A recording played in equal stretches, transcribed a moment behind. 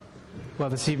Well,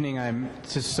 this evening I'm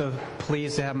just so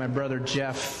pleased to have my brother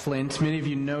Jeff Flint. Many of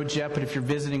you know Jeff, but if you're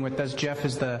visiting with us, Jeff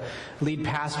is the lead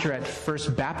pastor at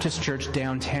First Baptist Church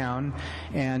downtown.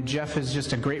 And Jeff is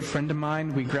just a great friend of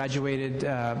mine. We graduated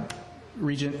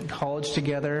Regent College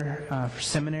together for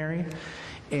seminary.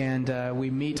 And we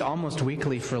meet almost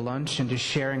weekly for lunch and just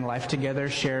sharing life together,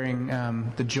 sharing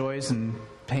the joys and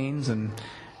pains and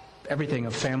everything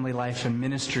of family life and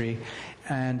ministry.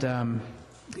 And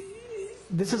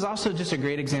this is also just a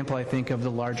great example, I think, of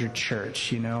the larger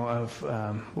church,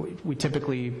 we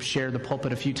typically share the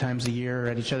pulpit a few times a year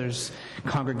at each other's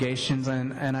congregations,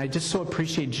 and I just so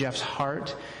appreciate Jeff's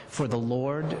heart for the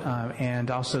Lord and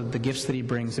also the gifts that he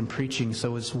brings in preaching.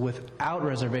 So it's without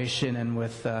reservation and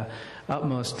with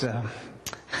utmost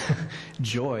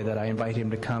joy that I invite him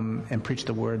to come and preach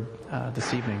the Word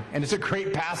this evening. And it's a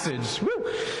great passage. Woo!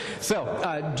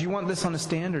 So, do you want this on a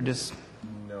stand or just...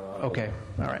 No. Okay,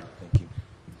 all right. Thank you.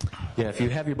 Yeah, if you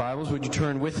have your Bibles, would you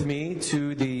turn with me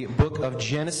to the book of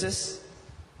Genesis,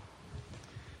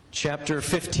 chapter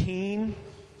 15.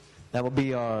 That will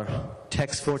be our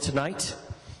text for tonight.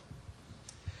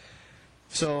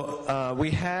 So,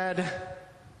 we had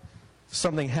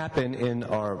something happen in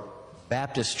our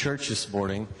Baptist church this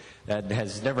morning that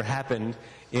has never happened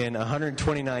in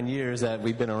 129 years that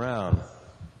we've been around.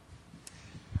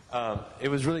 It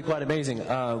was really quite amazing.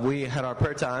 We had our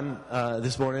prayer time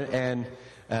this morning, and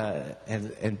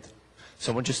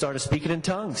someone just started speaking in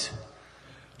tongues.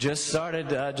 Just started,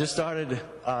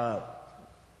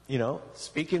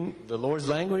 speaking the Lord's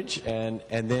language, and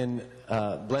then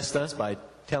blessed us by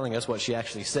telling us what she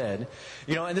actually said.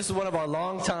 And this is one of our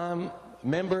longtime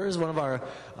members, one of our.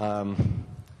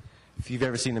 If you've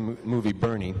ever seen the movie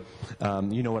Bernie,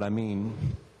 you know what I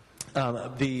mean.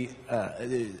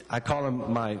 I call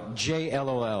them my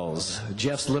JLOLs,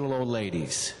 Jeff's little old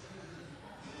ladies.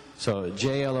 So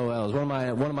JLOLs,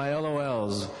 one of my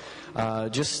LOLs,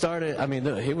 just started. I mean,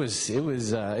 it was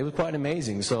quite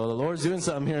amazing. So the Lord's doing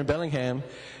something here in Bellingham,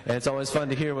 and it's always fun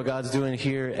to hear what God's doing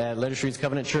here at Letter Street's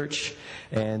Covenant Church,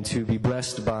 and to be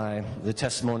blessed by the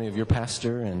testimony of your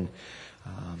pastor. And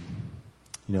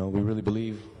we really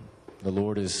believe the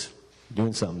Lord is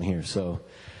doing something here. So.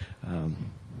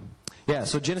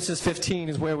 So Genesis 15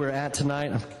 is where we're at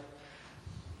tonight.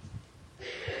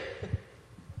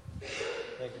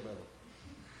 Thank you, brother.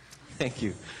 Thank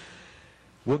you.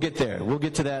 We'll get there. We'll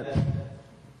get to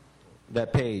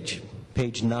that page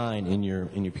 9 in your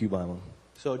Pew Bible.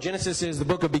 So Genesis is the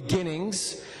book of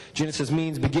beginnings. Genesis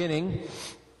means beginning.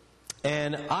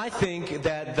 And I think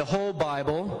that the whole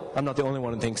Bible, I'm not the only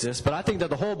one who thinks this, but I think that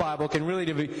the whole Bible can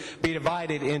really be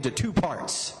divided into two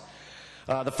parts.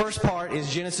 The first part is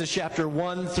Genesis chapter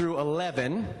 1 through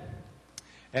 11.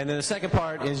 And then the second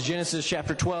part is Genesis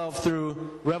chapter 12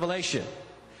 through Revelation.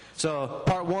 So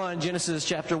part 1, Genesis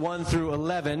chapter 1 through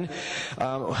 11,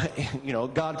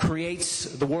 God creates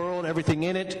the world, everything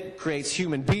in it, creates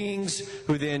human beings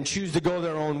who then choose to go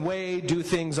their own way, do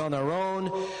things on their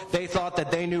own. They thought that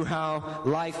they knew how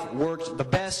life worked the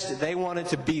best. They wanted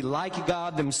to be like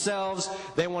God themselves.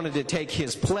 They wanted to take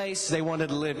His place. They wanted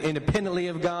to live independently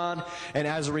of God. And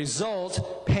as a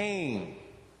result, pain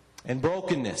and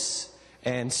brokenness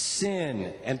and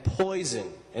sin and poison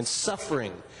and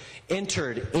suffering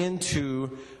entered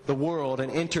into the world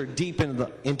and entered deep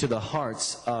into the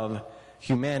hearts of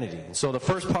humanity. And so the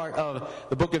first part of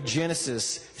the book of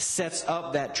Genesis sets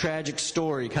up that tragic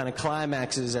story, kind of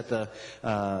climaxes at the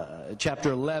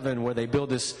chapter 11, where they build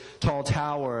this tall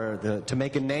tower to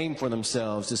make a name for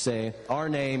themselves, to say, our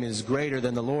name is greater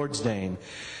than the Lord's name.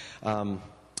 And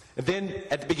then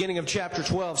at the beginning of chapter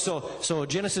 12, so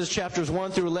Genesis chapters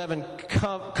 1 through 11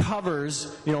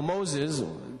 covers, Moses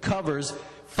covers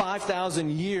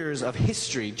 5,000 years of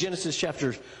history. Genesis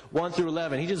chapters 1 through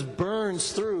 11. He just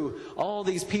burns through all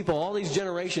these people, all these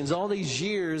generations, all these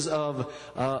years of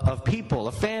people,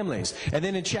 of families. And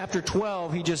then in chapter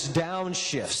 12, he just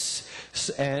downshifts.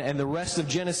 And the rest of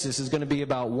Genesis is going to be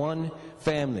about one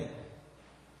family.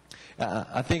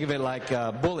 I think of it like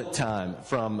bullet time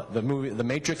from the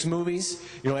Matrix movies.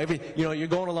 You're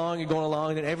going along,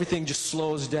 and then everything just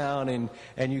slows down,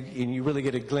 and you really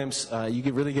get a glimpse.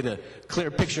 You really get a clear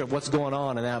picture of what's going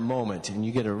on in that moment, and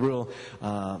you get a real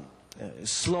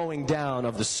slowing down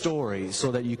of the story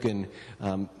so that you can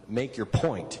make your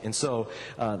point. And so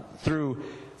through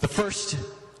the first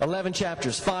 11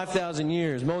 chapters, 5,000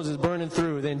 years, Moses burning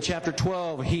through. Then chapter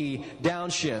 12, he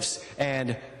downshifts,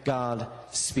 and God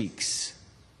speaks.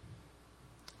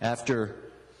 After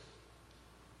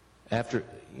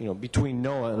between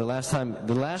Noah, the last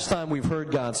time we've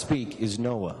heard God speak is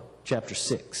Noah, chapter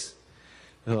 6.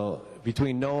 So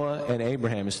between Noah and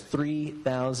Abraham is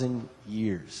 3,000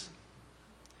 years.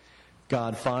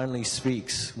 God finally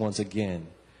speaks once again.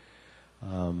 I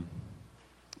want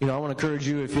to encourage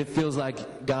you, if it feels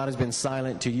like God has been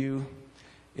silent to you,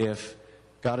 if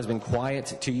God has been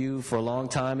quiet to you for a long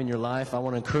time in your life, I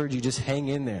want to encourage you, just hang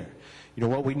in there.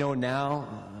 What we know now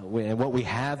and what we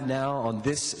have now on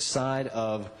this side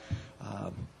of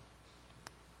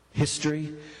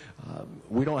history,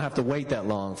 we don't have to wait that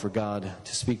long for God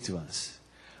to speak to us.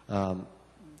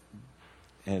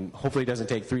 And hopefully it doesn't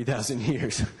take 3,000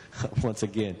 years once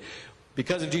again.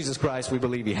 Because of Jesus Christ, we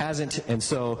believe he hasn't. And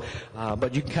so,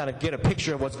 but you can kind of get a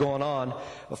picture of what's going on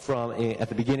at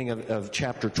the beginning of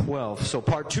chapter 12. So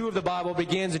part 2 of the Bible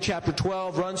begins in chapter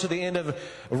 12, runs to the end of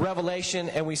Revelation,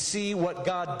 and we see what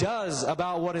God does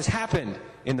about what has happened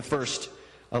in the first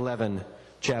 11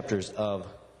 chapters of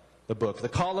the book. The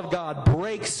call of God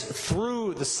breaks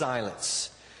through the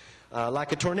silence.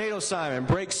 Like a tornado siren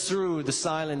breaks through the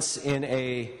silence in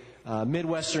a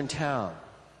Midwestern town.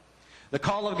 The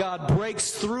call of God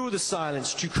breaks through the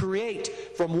silence to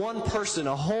create from one person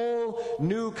a whole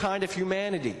new kind of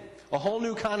humanity, a whole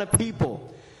new kind of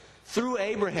people. Through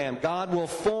Abraham, God will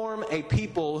form a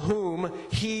people whom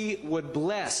he would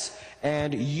bless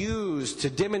and use to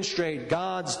demonstrate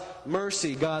God's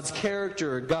mercy, God's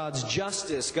character, God's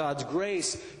justice, God's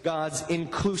grace, God's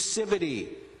inclusivity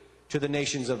to the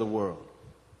nations of the world.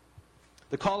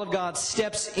 The call of God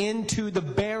steps into the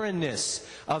barrenness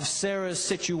of Sarah's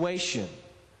situation.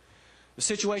 The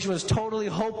situation was totally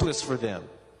hopeless for them.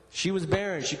 She was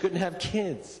barren. She couldn't have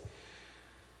kids.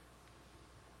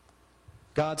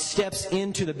 God steps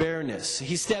into the barrenness.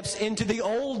 He steps into the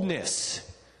oldness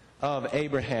of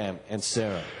Abraham and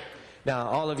Sarah. Now,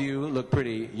 all of you look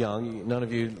pretty young. None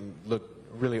of you look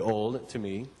really old to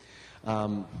me.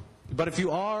 But if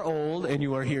you are old and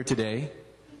you are here today,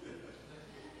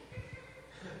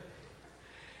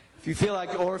 if you feel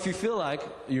like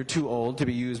you're too old to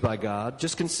be used by God,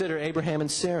 just consider Abraham and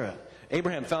Sarah.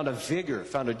 Abraham found a vigor,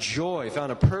 found a joy,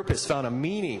 found a purpose, found a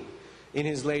meaning in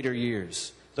his later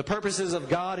years. The purposes of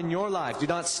God in your life do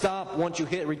not stop once you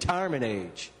hit retirement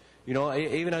age.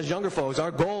 Even as younger folks, our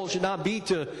goal should not be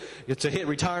to hit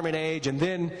retirement age and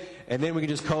then we can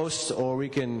just coast, or we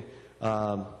can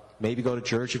maybe go to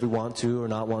church if we want to or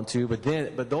not want to.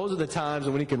 But those are the times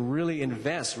when we can really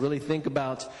invest, really think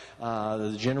about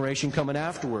the generation coming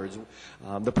afterwards.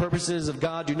 The purposes of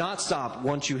God do not stop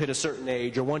once you hit a certain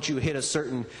age or once you hit a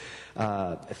certain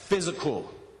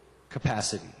physical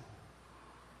capacity.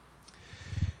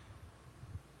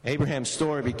 Abraham's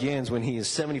story begins when he is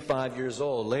 75 years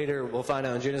old. Later, we'll find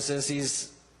out in Genesis,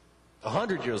 he's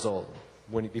 100 years old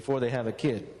before they have a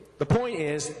kid. The point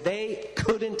is, they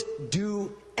couldn't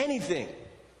do anything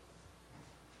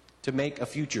to make a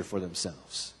future for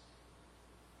themselves.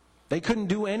 They couldn't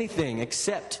do anything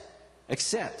except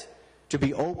to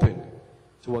be open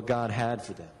to what God had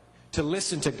for them, to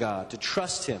listen to God, to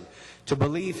trust him, to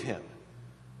believe him,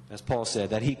 as Paul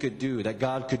said, that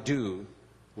God could do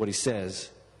what he says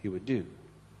he would do.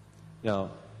 Now,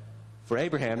 for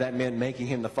Abraham, that meant making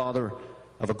him the father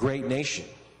of a great nation.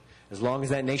 As long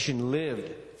as that nation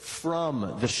lived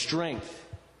from the strength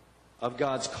of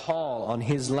God's call on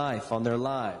his life, on their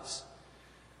lives,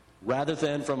 rather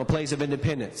than from a place of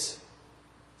independence.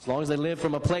 As long as they lived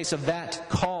from a place of that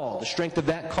call, the strength of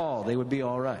that call, they would be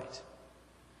all right.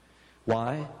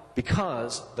 Why?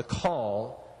 Because the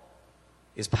call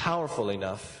is powerful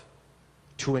enough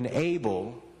to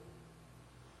enable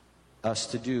us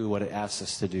to do what it asks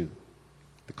us to do.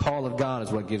 The call of God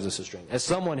is what gives us the strength. As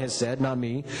someone has said, not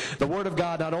me, the Word of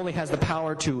God not only has the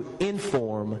power to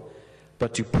inform,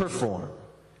 but to perform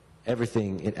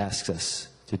everything it asks us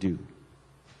to do.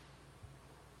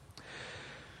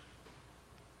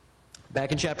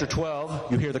 Back in chapter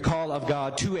 12, you hear the call of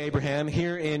God to Abraham.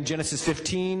 Here in Genesis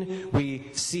 15,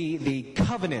 we see the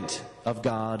covenant of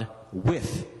God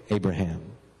with Abraham.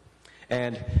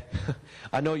 And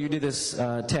I know you did this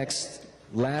text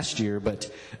last year, but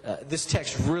this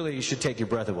text really should take your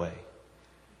breath away.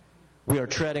 We are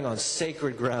treading on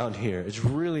sacred ground here. It's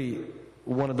really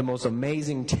one of the most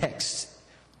amazing texts,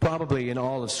 probably in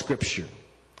all of Scripture.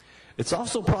 It's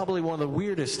also probably one of the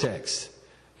weirdest texts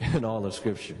in all of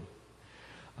Scripture.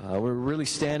 We're really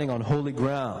standing on holy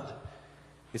ground.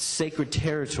 It's sacred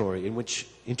territory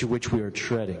into which we are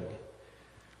treading.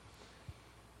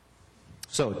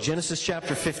 So, Genesis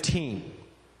chapter 15,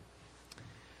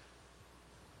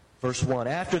 verse 1.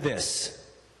 After this,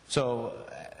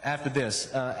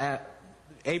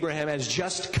 Abraham has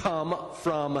just come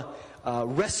from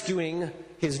rescuing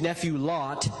his nephew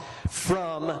Lot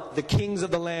from the kings of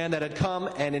the land that had come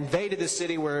and invaded the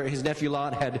city where his nephew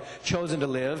Lot had chosen to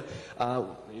live.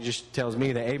 It just tells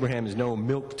me that Abraham is no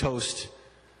milquetoast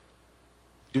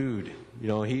dude. You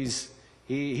know, he's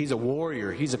a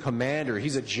warrior. He's a commander.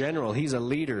 He's a general. He's a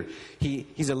leader.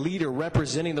 He's a leader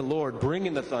representing the Lord,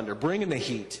 bringing the thunder, bringing the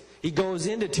heat. He goes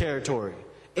into territory,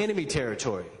 enemy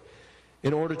territory,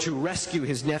 in order to rescue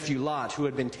his nephew Lot, who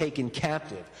had been taken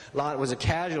captive. Lot was a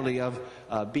casualty of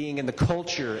being in the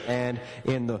culture and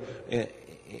in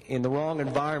the wrong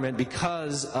environment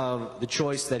because of the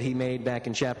choice that he made back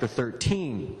in chapter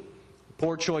 13.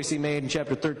 Poor choice he made in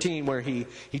chapter 13, where he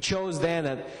chose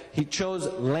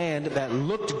land that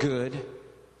looked good,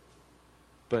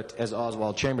 but as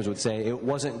Oswald Chambers would say, it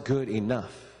wasn't good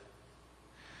enough.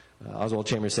 Oswald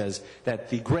Chambers says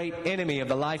that the great enemy of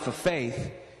the life of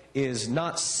faith is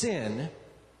not sin,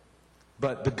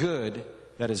 but the good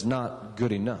that is not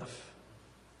good enough.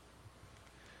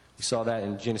 We saw that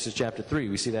in Genesis chapter 3.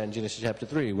 We see that in Genesis chapter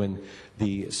 3 when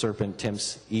the serpent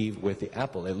tempts Eve with the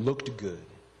apple. It looked good,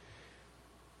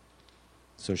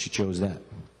 so she chose that.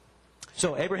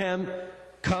 So Abraham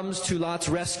comes to Lot's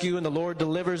rescue, and the Lord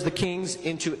delivers the kings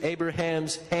into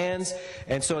Abraham's hands.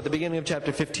 And so at the beginning of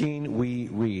chapter 15, we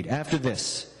read, "After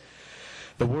this,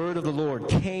 the word of the Lord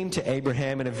came to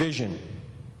Abraham in a vision.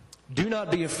 'Do not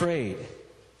be afraid,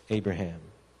 Abraham.'"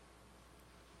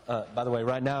 By the way,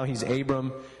 right now he's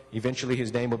Abram. Eventually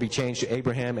his name will be changed to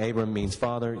Abraham. Abram means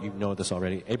father. You know this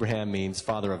already. Abraham means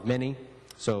father of many.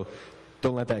 So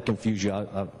don't let that confuse you.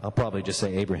 I'll probably just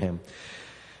say Abraham.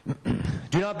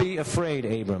 "Do not be afraid,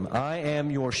 Abram. I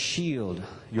am your shield,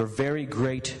 your very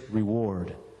great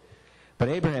reward." But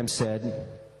Abraham said,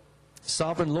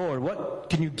 "Sovereign Lord, what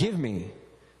can you give me,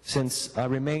 since I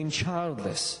remain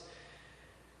childless?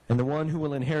 And the one who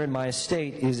will inherit my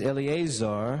estate is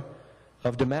Eleazar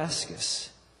of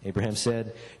Damascus." Abraham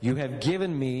said, "You have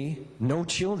given me no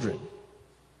children,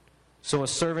 so a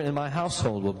servant in my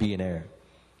household will be an heir."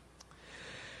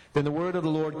 Then the word of the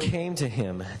Lord came to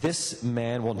him, "This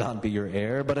man will not be your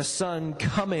heir, but a son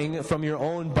coming from your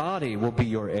own body will be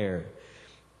your heir."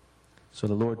 So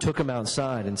the Lord took him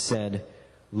outside and said,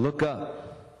 "Look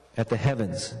up at the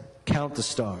heavens, count the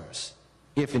stars,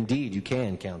 if indeed you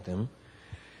can count them."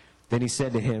 Then he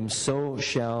said to him, "So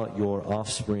shall your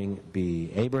offspring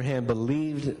be." Abraham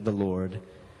believed the Lord,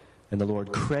 and the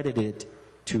Lord credited it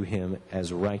to him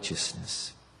as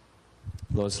righteousness.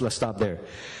 Let's stop there.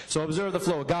 So observe the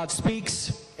flow. God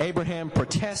speaks, Abraham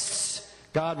protests,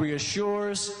 God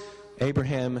reassures,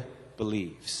 Abraham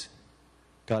believes.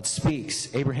 God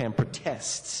speaks, Abraham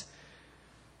protests,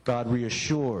 God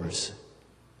reassures,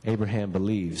 Abraham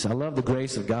believes. I love the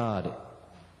grace of God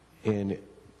in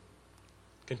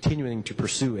continuing to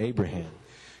pursue Abraham.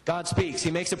 God speaks.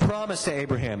 He makes a promise to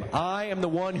Abraham. "I am the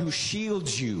one who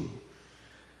shields you,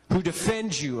 who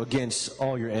defends you against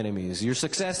all your enemies." Your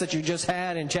success that you just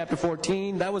had in chapter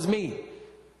 14, that was me.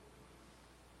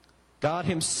 God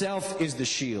himself is the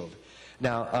shield.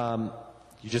 Now,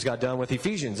 you just got done with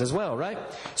Ephesians as well, right?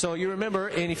 So you remember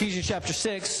in Ephesians chapter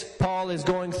 6, Paul is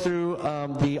going through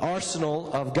the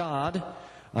arsenal of God,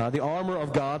 the armor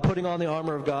of God, putting on the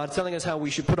armor of God, telling us how we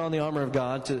should put on the armor of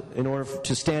God in order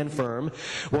to stand firm.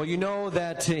 Well, you know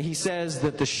that he says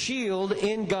that the shield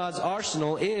in God's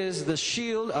arsenal is the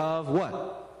shield of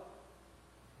what?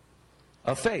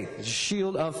 Of faith. It's a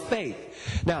shield of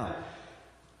faith. Now,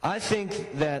 I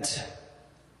think that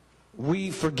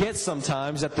we forget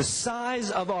sometimes that the size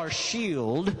of our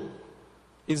shield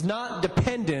is not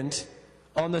dependent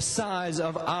on the size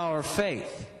of our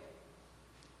faith.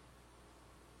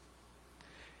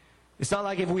 It's not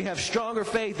like if we have stronger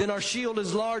faith, then our shield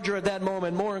is larger at that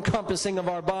moment, more encompassing of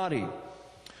our body.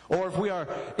 Or if we are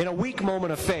in a weak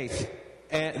moment of faith,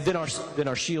 then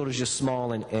our shield is just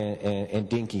small and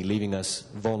dinky, leaving us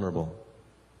vulnerable.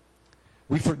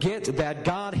 We forget that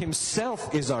God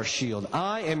himself is our shield.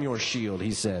 "I am your shield,"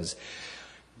 he says.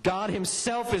 God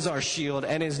himself is our shield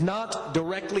and is not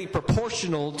directly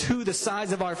proportional to the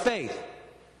size of our faith.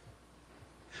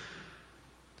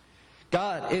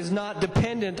 God is not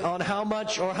dependent on how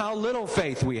much or how little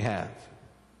faith we have.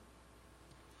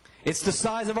 It's the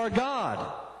size of our God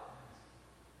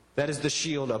that is the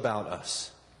shield about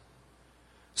us,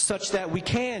 such that we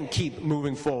can keep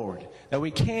moving forward, that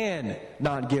we can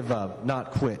not give up,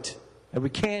 not quit, that we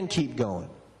can keep going.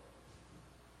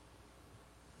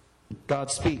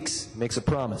 God speaks, makes a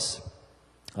promise.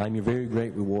 "I am your very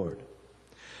great reward."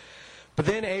 But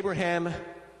then Abraham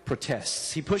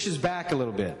protests. He pushes back a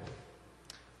little bit.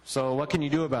 "So what can you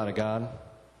do about it, God?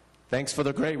 Thanks for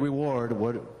the great reward.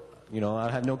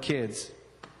 I have no kids.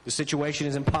 The situation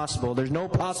is impossible. There's no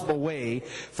possible way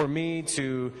for me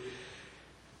to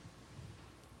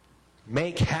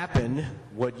make happen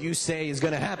what you say is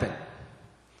going to happen.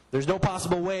 There's no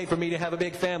possible way for me to have a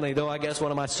big family, though I guess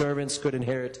one of my servants could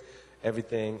inherit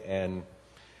everything and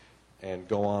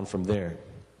go on from there.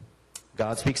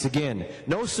 God speaks again.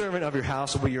 No servant of your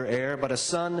house will be your heir, but a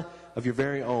son of your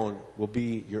very own will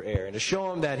be your heir. And to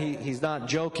show him that he's not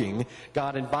joking,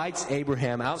 God invites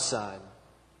Abraham outside.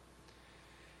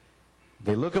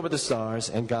 They look up at the stars,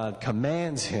 and God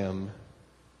commands him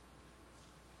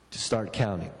to start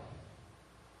counting.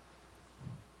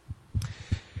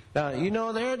 Now,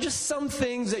 there are just some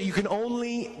things that you can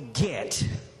only get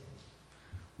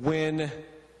when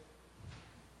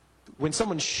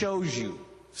someone shows you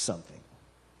something.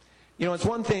 It's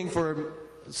one thing for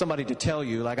somebody to tell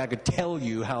you, like I could tell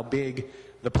you how big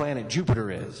the planet Jupiter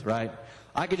is, right?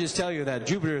 I could just tell you that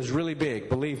Jupiter is really big,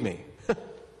 believe me.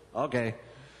 Okay.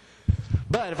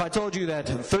 But if I told you that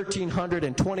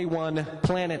 1,321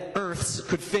 planet Earths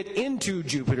could fit into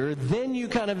Jupiter, then you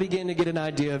kind of begin to get an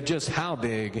idea of just how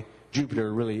big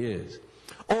Jupiter really is.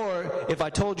 Or if I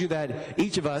told you that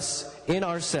each of us, in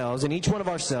our cells, in each one of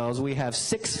our cells, we have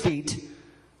 6 feet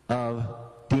of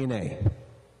DNA.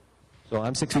 So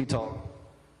I'm 6 feet tall.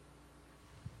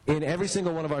 In every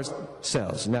single one of our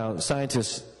cells. Now,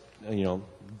 scientists,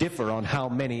 differ on how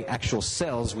many actual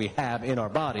cells we have in our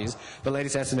bodies. The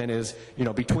latest estimate is,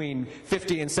 between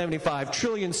 50 and 75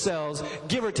 trillion cells,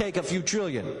 give or take a few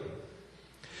trillion.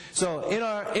 So in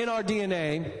our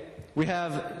DNA, we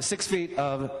have 6 feet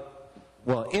of,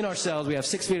 in our cells, we have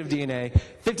 6 feet of DNA,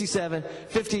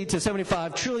 50 to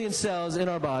 75 trillion cells in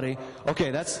our body.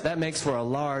 Okay, that makes for a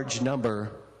large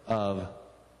number of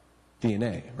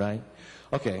DNA, right?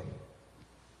 Okay.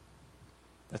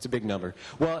 That's a big number.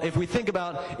 Well, if we think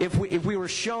about, if we were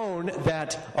shown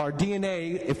that our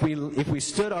DNA, if we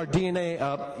stood our DNA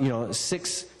up,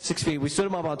 6 feet, we stood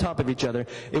them up on top of each other,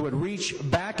 it would reach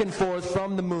back and forth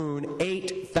from the moon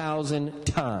 8,000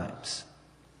 times.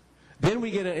 Then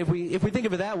we get if we think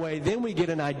of it that way, then we get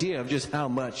an idea of just how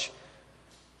much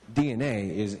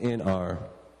DNA is in our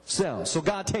cells. So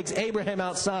God takes Abraham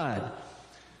outside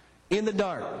in the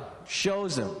dark,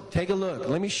 shows him, take a look.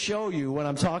 Let me show you what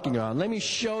I'm talking about. Let me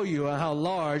show you how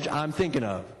large I'm thinking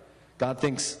of. God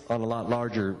thinks on a lot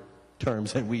larger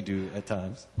terms than we do at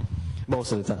times,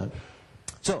 most of the time.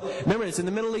 So, remember, it's in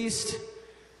the Middle East,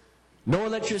 no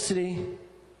electricity,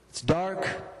 it's dark,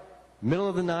 middle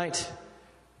of the night.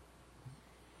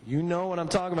 You know what I'm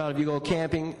talking about if you go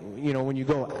camping, when you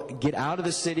get out of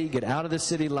the city, get out of the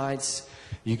city lights,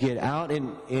 you get out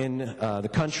in the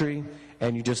country,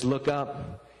 and you just look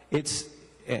up.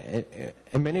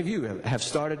 And many of you have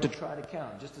started to try to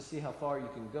count just to see how far you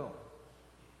can go.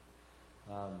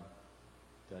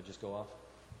 Did I just go off?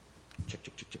 Check.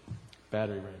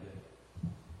 Battery ran dead.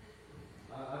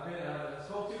 I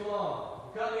spoke too long.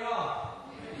 You cut me off.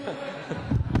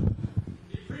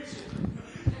 Keep preaching.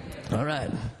 All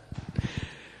right.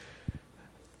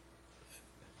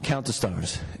 Count the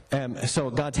stars. So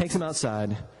God takes him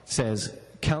outside, says,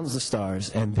 counts the stars,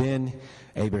 and then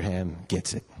Abraham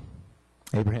gets it.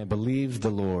 Abraham believed the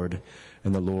Lord,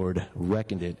 and the Lord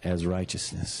reckoned it as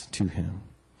righteousness to him.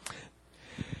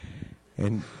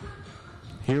 And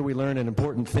here we learn an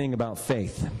important thing about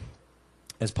faith.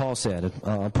 As Paul said,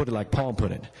 I'll put it like Paul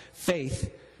put it.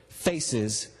 Faith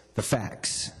faces the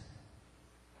facts.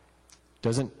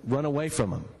 Doesn't run away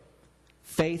from them.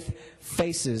 Faith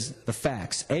faces the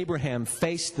facts. Abraham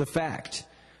faced the fact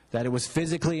that it was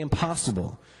physically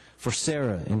impossible for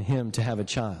Sarah and him to have a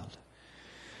child.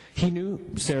 He knew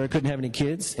Sarah couldn't have any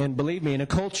kids, and believe me, in a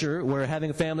culture where having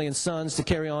a family and sons to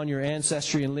carry on your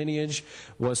ancestry and lineage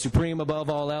was supreme above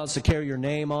all else, to carry your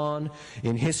name on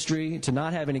in history, to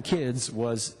not have any kids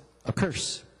was a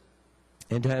curse.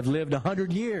 And to have lived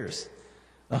 100 years,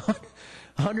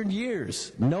 100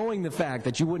 years, knowing the fact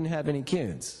that you wouldn't have any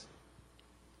kids.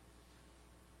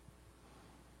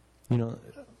 I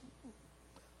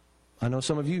know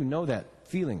some of you know that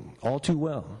feeling all too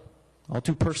well, all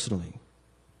too personally.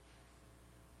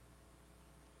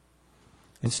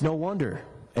 It's no wonder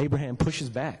Abraham pushes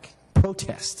back,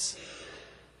 protests.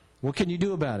 What can you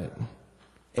do about it?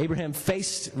 Abraham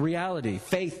faced reality.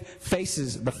 Faith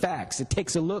faces the facts. It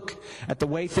takes a look at the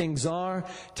way things are,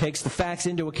 takes the facts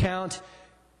into account,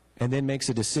 and then makes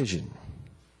a decision.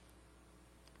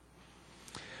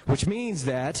 Which means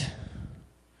that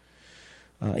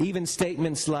even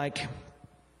statements like,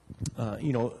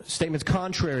 statements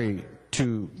contrary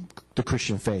to the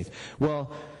Christian faith.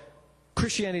 Well,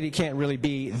 Christianity can't really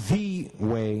be the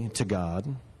way to God.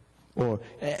 Or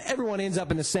everyone ends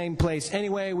up in the same place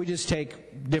anyway. We just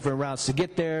take different routes to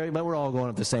get there, but we're all going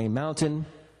up the same mountain.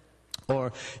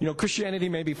 Or, Christianity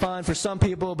may be fine for some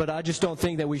people, but I just don't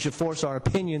think that we should force our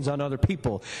opinions on other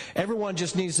people. Everyone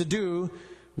just needs to do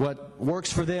what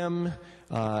works for them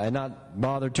and not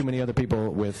bother too many other people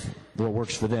with what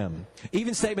works for them.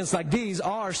 Even statements like these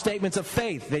are statements of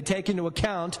faith. They take into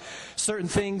account certain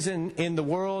things in the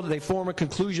world. They form a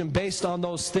conclusion based on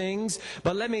those things.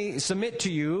 But let me submit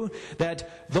to you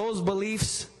that those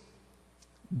beliefs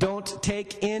don't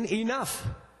take in enough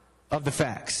of the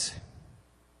facts.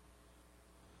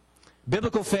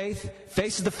 Biblical faith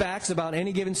faces the facts about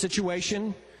any given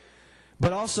situation,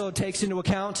 but also takes into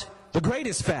account the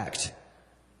greatest fact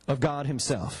of God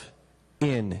Himself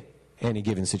in any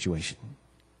given situation.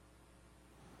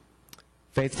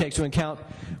 Faith takes into account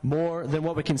more than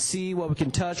what we can see, what we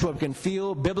can touch, what we can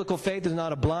feel. Biblical faith is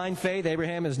not a blind faith.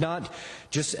 Abraham is not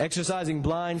just exercising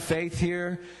blind faith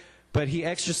here, but he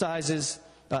faces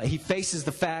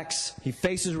the facts. He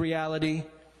faces reality.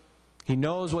 He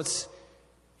knows what's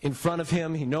in front of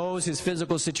him. He knows his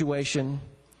physical situation,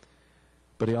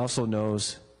 but he also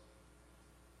knows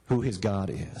who his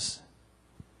God is.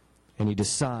 And he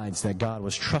decides that God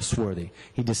was trustworthy.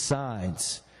 He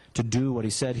decides to do what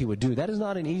he said he would do. That is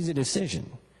not an easy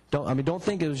decision. Don't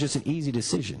think it was just an easy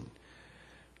decision.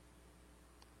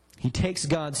 He takes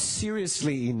God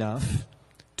seriously enough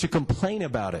to complain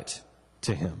about it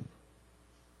to him.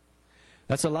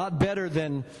 That's a lot better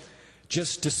than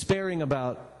just despairing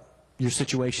about your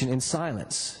situation in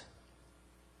silence.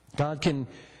 God can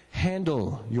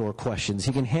handle your questions.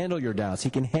 He can handle your doubts. He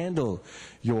can handle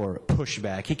your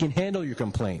pushback. He can handle your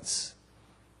complaints.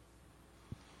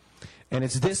 And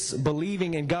it's this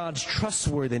believing in God's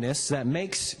trustworthiness that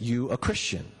makes you a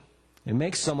Christian. It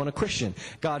makes someone a Christian.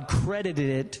 God credited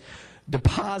it,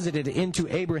 deposited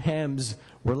into Abraham's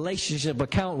relationship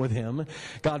account with him.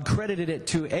 God credited it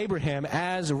to Abraham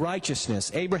as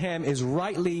righteousness. Abraham is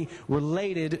rightly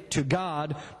related to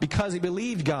God because he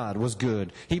believed God was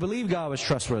good. He believed God was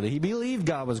trustworthy. He believed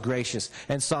God was gracious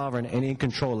and sovereign and in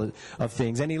control of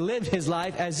things. And he lived his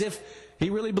life as if he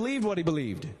really believed what he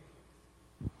believed.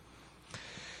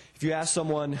 If you ask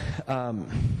someone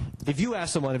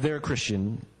if they're a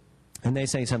Christian, and they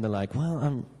say something like, "Well,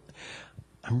 I'm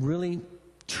really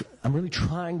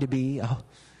trying to be,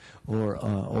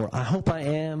 or I hope I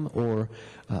am, or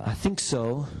I think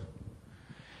so."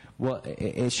 Well,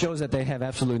 it shows that they have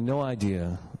absolutely no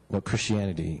idea what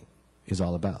Christianity is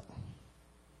all about.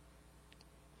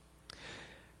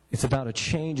 It's about a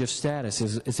change of status.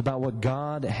 It's about what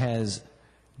God has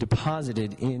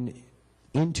deposited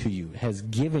into you, has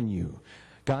given you.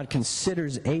 God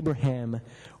considers Abraham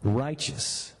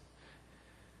righteous.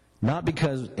 Not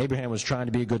because Abraham was trying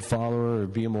to be a good follower or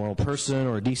be a moral person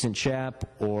or a decent chap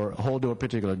or hold to a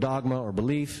particular dogma or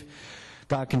belief.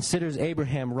 God considers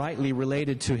Abraham rightly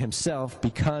related to himself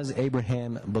because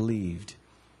Abraham believed.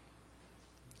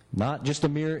 Not just a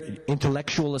mere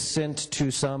intellectual assent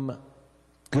to some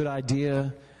good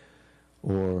idea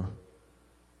or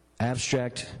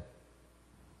abstract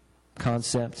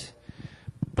concept,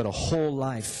 but a whole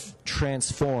life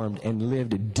transformed and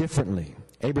lived differently.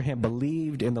 Abraham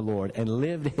believed in the Lord and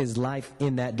lived his life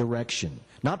in that direction.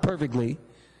 Not perfectly,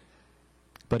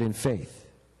 but in faith.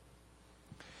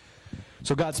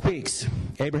 So God speaks.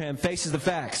 Abraham faces the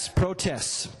facts,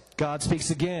 protests. God speaks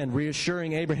again,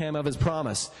 reassuring Abraham of his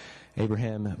promise.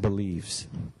 Abraham believes.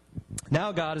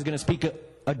 Now God is going to speak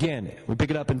again. We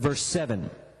pick it up in verse 7.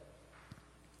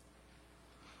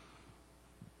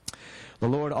 The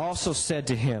Lord also said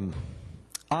to him,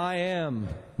 "I am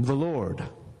the Lord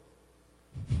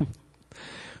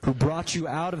who brought you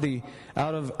out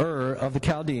of Ur of the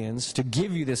Chaldeans to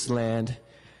give you this land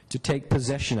to take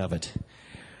possession of it."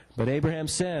 But Abraham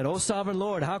said, "O sovereign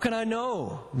Lord, how can I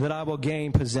know that I will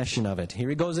gain possession of it?" Here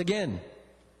he goes again.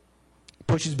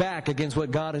 Pushes back against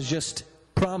what God has just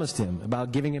promised him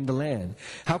about giving him the land.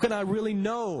 How can I really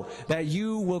know that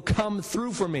you will come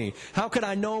through for me? How can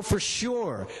I know for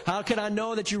sure? How can I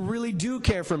know that you really do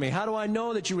care for me? How do I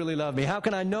know that you really love me? How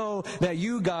can I know that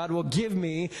you, God, will give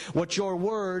me what your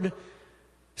word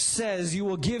says you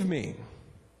will give me?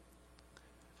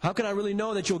 How can I really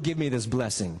know that you'll give me this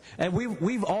blessing? And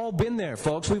we've all been there,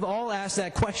 folks. We've all asked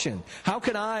that question. How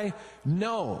can I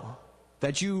know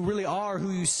that you really are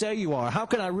who you say you are? How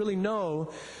can I really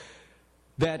know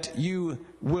that you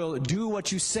will do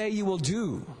what you say you will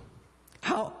do?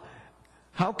 How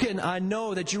can I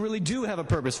know that you really do have a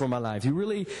purpose for my life? You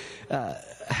really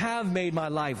have made my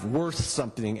life worth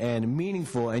something and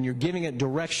meaningful, and you're giving it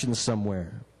direction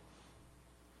somewhere.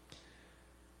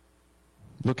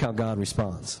 Look how God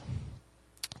responds.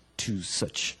 to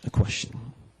such a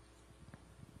question.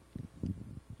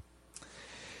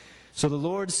 So the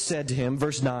Lord said to him,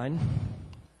 verse 9,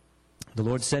 the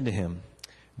Lord said to him,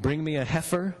 bring me a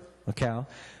heifer, a cow,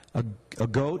 a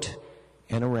goat,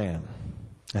 and a ram.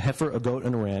 A heifer, a goat,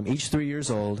 and a ram, each 3 years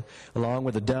old, along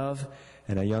with a dove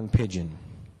and a young pigeon.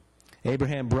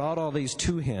 Abraham brought all these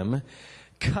to him,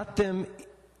 cut them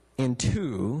in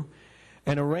two,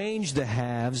 and arranged the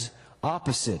halves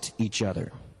opposite each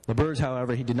other. The birds,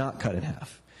 however, he did not cut in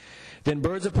half. Then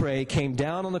birds of prey came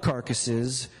down on the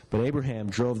carcasses, but Abraham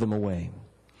drove them away.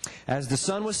 As the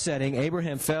sun was setting,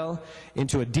 Abraham fell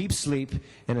into a deep sleep,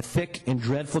 and a thick and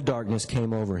dreadful darkness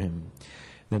came over him.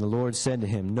 Then the Lord said to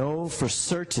him, know for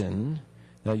certain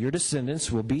that your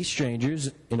descendants will be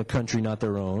strangers in a country not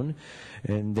their own,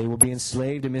 and they will be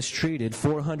enslaved and mistreated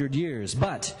 400 years.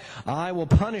 But I will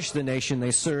punish the nation they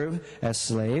serve as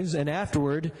slaves, and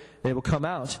afterward they will come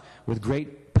out with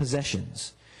great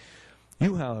possessions.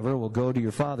 You, however, will go to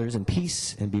your fathers in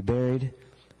peace and be buried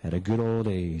at a good old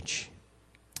age.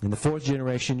 In the fourth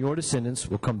generation, your descendants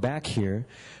will come back here,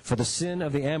 for the sin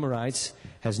of the Amorites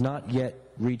has not yet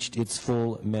reached its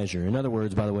full measure. In other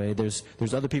words, by the way, there's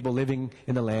other people living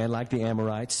in the land like the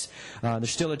Amorites. There's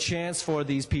still a chance for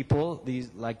these people,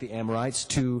 like the Amorites,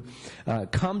 to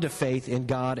come to faith in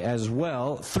God as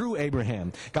well through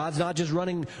Abraham. God's not just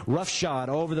running roughshod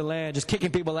over the land, just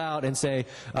kicking people out and say,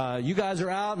 you guys are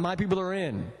out, my people are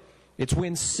in. It's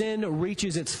when sin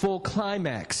reaches its full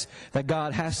climax that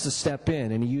God has to step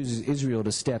in, and he uses Israel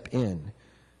to step in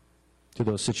to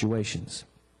those situations.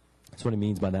 That's what he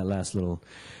means by that last little,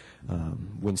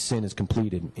 when sin is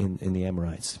completed in the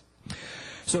Amorites.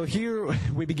 So here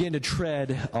we begin to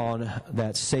tread on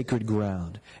that sacred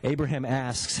ground. Abraham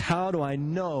asks, how do I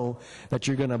know that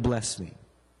you're going to bless me?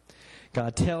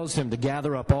 God tells him to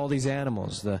gather up all these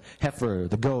animals, the heifer,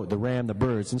 the goat, the ram, the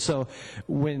birds. And so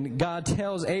when God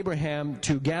tells Abraham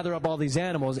to gather up all these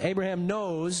animals, Abraham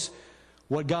knows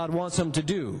what God wants him to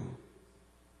do.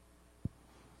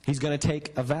 He's going to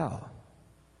take a vow.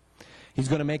 He's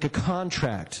going to make a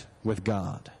contract with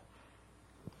God.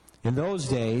 In those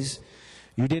days,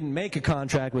 you didn't make a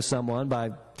contract with someone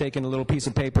by taking a little piece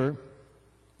of paper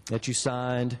that you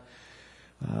signed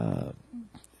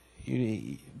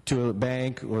to a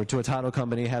bank or to a title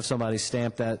company, have somebody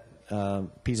stamp that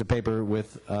piece of paper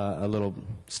with a little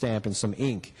stamp and some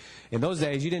ink. In those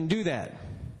days, you didn't do that.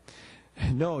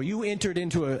 No, you entered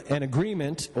into an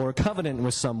agreement or a covenant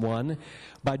with someone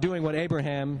by doing what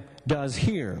Abraham does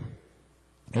here.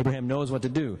 Abraham knows what to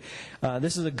do.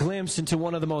 This is a glimpse into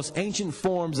one of the most ancient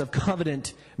forms of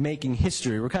covenant-making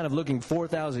history. We're kind of looking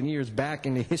 4,000 years back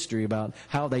into history about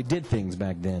how they did things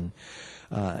back then.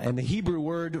 And the Hebrew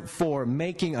word for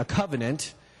making a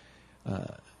covenant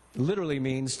literally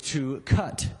means to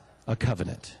cut a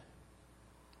covenant.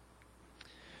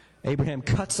 Abraham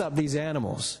cuts up these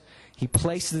animals. He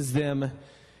places them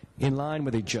in line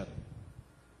with each other.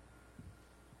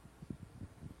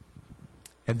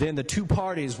 And then the two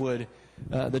parties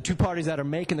that are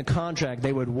making the contract,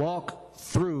 they would walk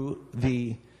through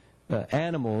the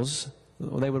animals.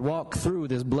 They would walk through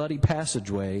this bloody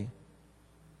passageway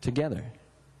together,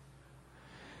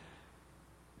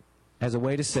 as a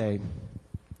way to say,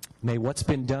 may what's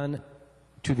been done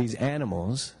to these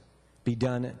animals be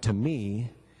done to me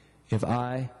if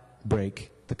I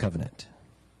break the covenant.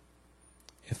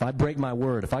 If I break my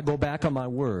word, if I go back on my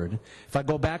word, if I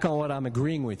go back on what I'm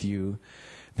agreeing with you,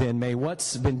 then may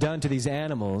what's been done to these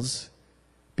animals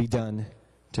be done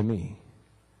to me.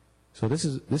 So this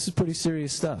is pretty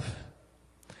serious stuff.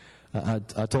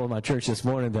 I told my church this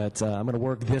morning that I'm going to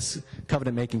work this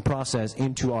covenant-making process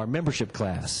into our membership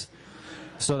class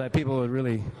so that people would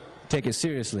really take it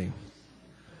seriously.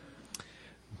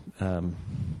 I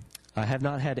have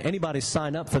not had anybody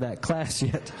sign up for that class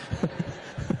yet.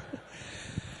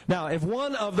 Now, if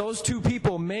one of those two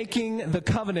people making the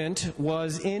covenant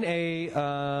was in a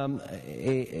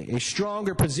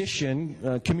stronger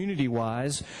position,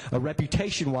 community-wise,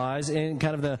 reputation-wise, in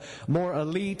kind of the more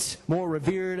elite, more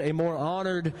revered, a more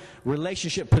honored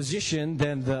relationship position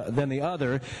than the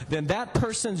other, then that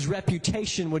person's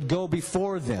reputation would go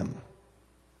before them,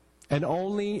 and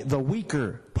only the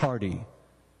weaker party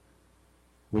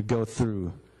would go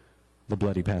through the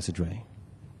bloody passageway.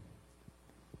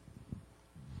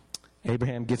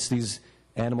 Abraham gets these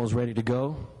animals ready to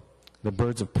go. The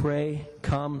birds of prey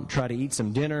come, try to eat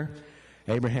some dinner.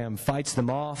 Abraham fights them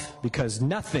off because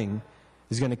nothing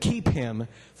is going to keep him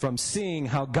from seeing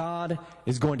how God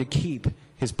is going to keep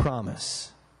his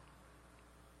promise.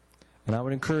 And I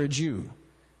would encourage you,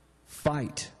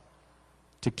 fight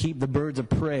to keep the birds of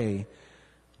prey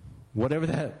whatever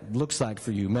that looks like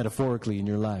for you metaphorically in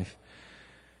your life.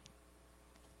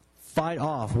 Fight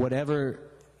off whatever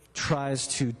tries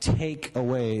to take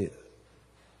away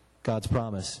God's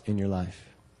promise in your life.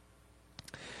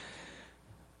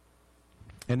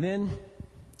 And then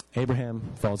Abraham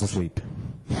falls asleep.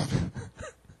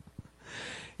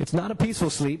 It's not a peaceful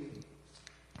sleep.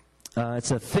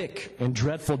 It's a thick and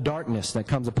dreadful darkness that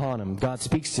comes upon him. God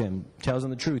speaks to him, tells him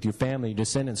the truth. Your family, your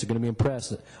descendants are going to be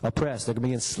oppressed. They're going to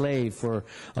be enslaved for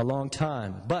a long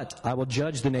time. But I will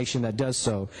judge the nation that does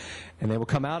so, and they will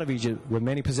come out of Egypt with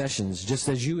many possessions, just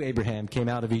as you, Abraham, came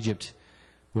out of Egypt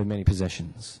with many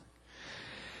possessions.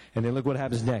 And then look what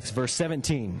happens next. Verse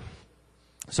 17.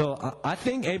 So I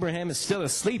think Abraham is still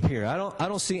asleep here. I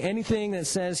don't see anything that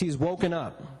says he's woken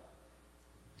up.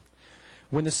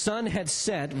 When the sun had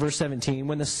set, verse 17,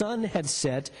 when the sun had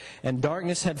set and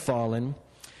darkness had fallen,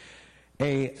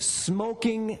 a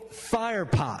smoking fire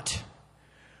pot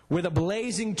with a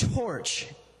blazing torch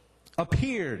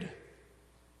appeared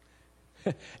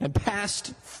and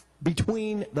passed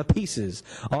between the pieces.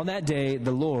 On that day,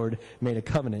 the Lord made a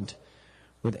covenant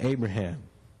with Abraham.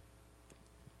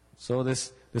 So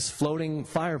this floating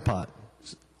fire pot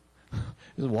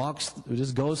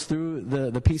just goes through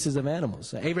the pieces of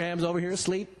animals. Abraham's over here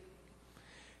asleep.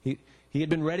 He had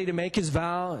been ready to make his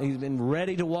vow. He's been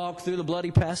ready to walk through the bloody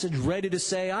passage, ready to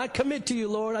say, I commit to you,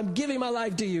 Lord. I'm giving my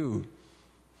life to you.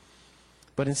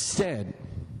 But instead,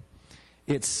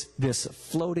 it's this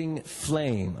floating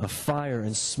flame of fire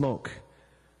and smoke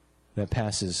that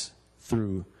passes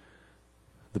through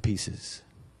the pieces.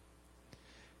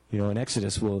 You know, in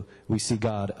Exodus, we see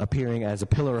God appearing as a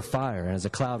pillar of fire and as a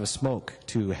cloud of smoke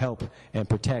to help and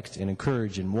protect and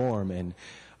encourage and warm and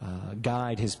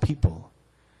guide his people.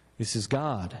 This is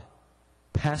God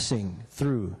passing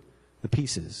through the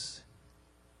pieces.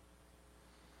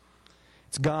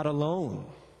 It's God alone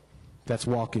that's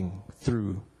walking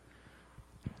through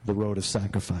the road of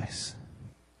sacrifice.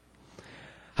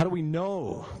 How do we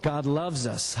know God loves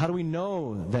us? How do we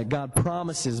know that God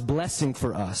promises blessing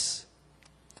for us?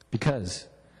 Because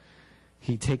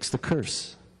he takes the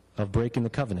curse of breaking the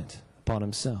covenant upon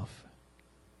himself.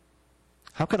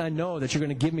 How can I know that you're going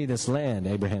to give me this land,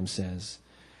 Abraham says.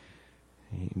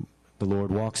 The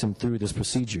Lord walks him through this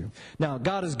procedure. Now,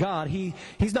 God is God.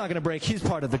 He's not going to break his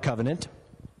part of the covenant.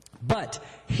 But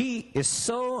he is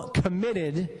so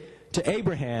committed to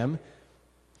Abraham.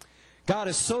 God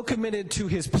is so committed to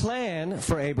his plan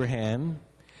for Abraham.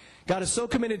 God is so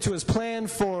committed to his plan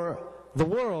for the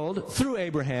world through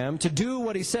Abraham to do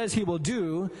what he says he will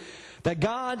do, that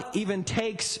God even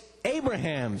takes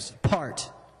Abraham's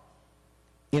part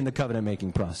in the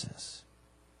covenant-making process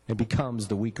and becomes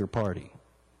the weaker party.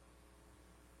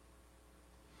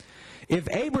 If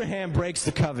Abraham breaks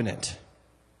the covenant,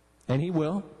 and he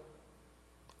will,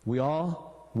 we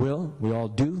all will, we all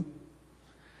do.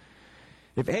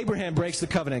 If Abraham breaks the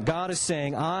covenant, God is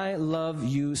saying, I love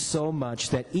you so much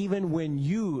that even when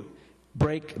you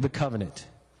break the covenant,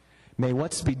 may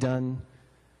what's been done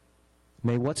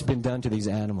to these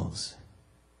animals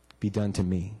be done to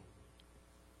me.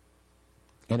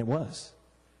 And it was.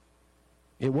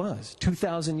 It was.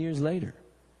 2,000 years later.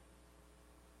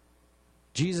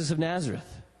 Jesus of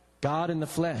Nazareth, God in the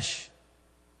flesh,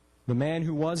 the man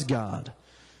who was God,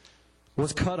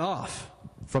 was cut off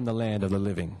from the land of the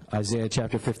living. Isaiah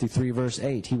chapter 53, verse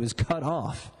 8. He was cut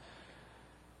off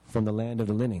from the land of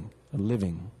the living.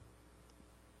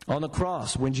 On the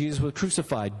cross, when Jesus was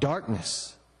crucified,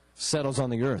 darkness settles on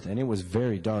the earth, and it was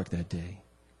very dark that day.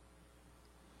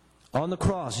 On the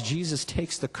cross, Jesus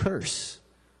takes the curse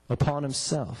upon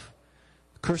himself.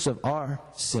 The curse of our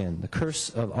sin, the curse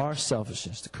of our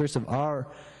selfishness, the curse of our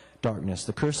darkness,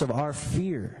 the curse of our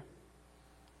fear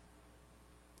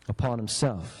upon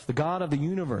himself. The God of the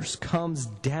universe comes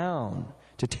down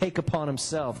to take upon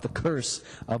himself the curse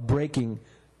of breaking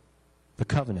the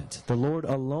covenant. The Lord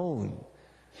alone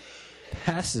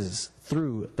passes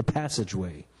through the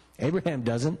passageway. Abraham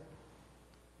doesn't.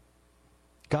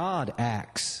 God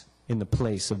acts in the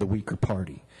place of the weaker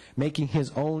party, making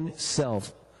his own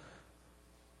self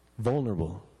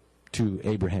vulnerable to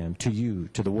Abraham, to you,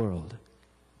 to the world.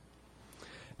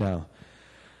 Now,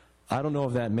 I don't know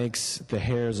if that makes the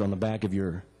hairs on the back of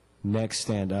your neck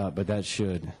stand up, but that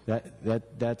should.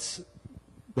 That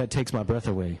takes my breath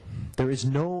away. There is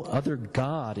no other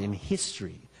God in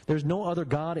history. There's no other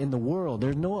God in the world.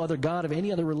 There's no other God of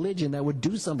any other religion that would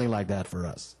do something like that for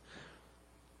us.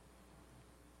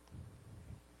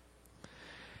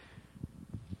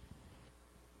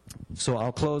 So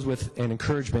I'll close with an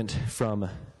encouragement from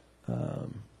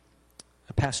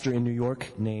a pastor in New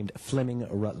York named Fleming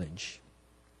Rutledge.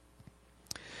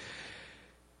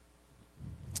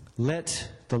 Let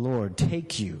the Lord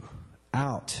take you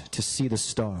out to see the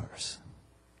stars,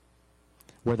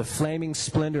 where the flaming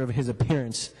splendor of his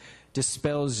appearance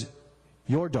dispels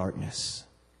your darkness.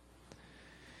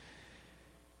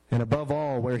 And above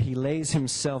all, where he lays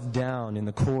himself down in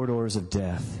the corridors of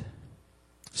death,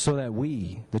 so that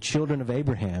we, the children of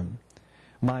Abraham,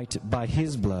 might, by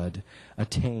his blood,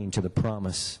 attain to the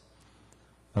promise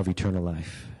of eternal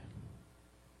life.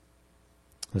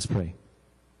 Let's pray.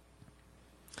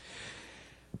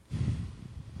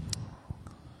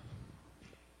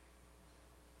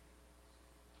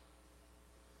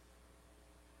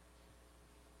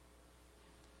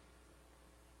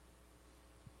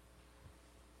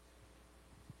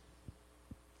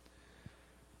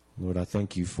 Lord, I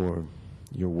thank you for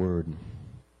your word.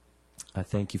 I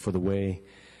thank you for the way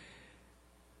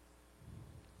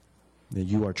that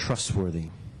you are trustworthy.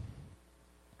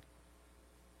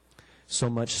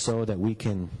 So much so that we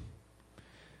can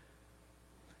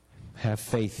have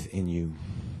faith in you.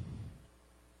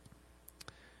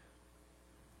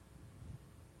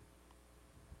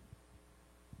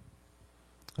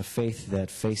 A faith that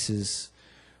faces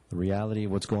the reality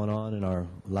of what's going on in our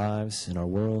lives, in our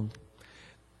world.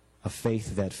 A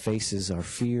faith that faces our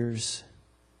fears.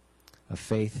 A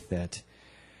faith that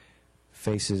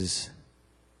faces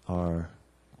our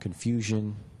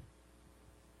confusion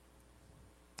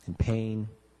and pain.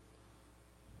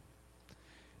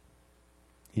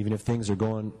 Even if things are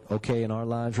going okay in our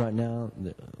lives right now,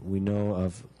 we know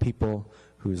of people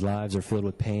whose lives are filled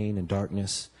with pain and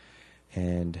darkness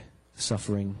and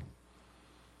suffering.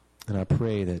 And I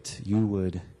pray that you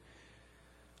would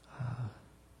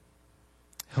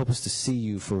help us to see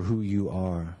you for who you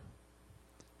are,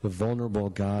 the vulnerable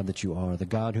God that you are, the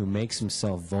God who makes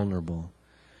himself vulnerable,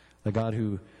 the God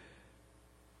who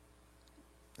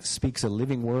speaks a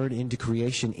living word into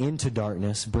creation, into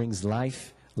darkness, brings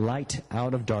life, light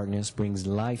out of darkness, brings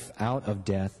life out of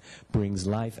death, brings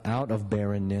life out of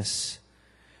barrenness,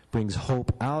 brings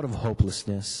hope out of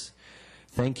hopelessness.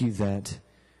 Thank you that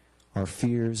our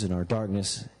fears and our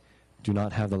darkness do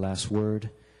not have the last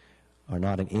word, are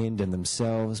not an end in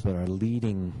themselves, but are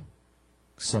leading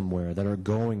somewhere, that are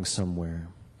going somewhere.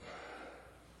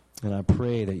 And I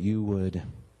pray that you would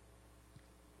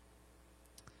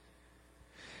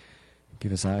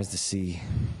give us eyes to see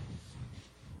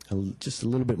just a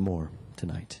little bit more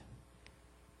tonight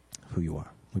who you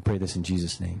are. We pray this in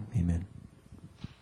Jesus' name. Amen.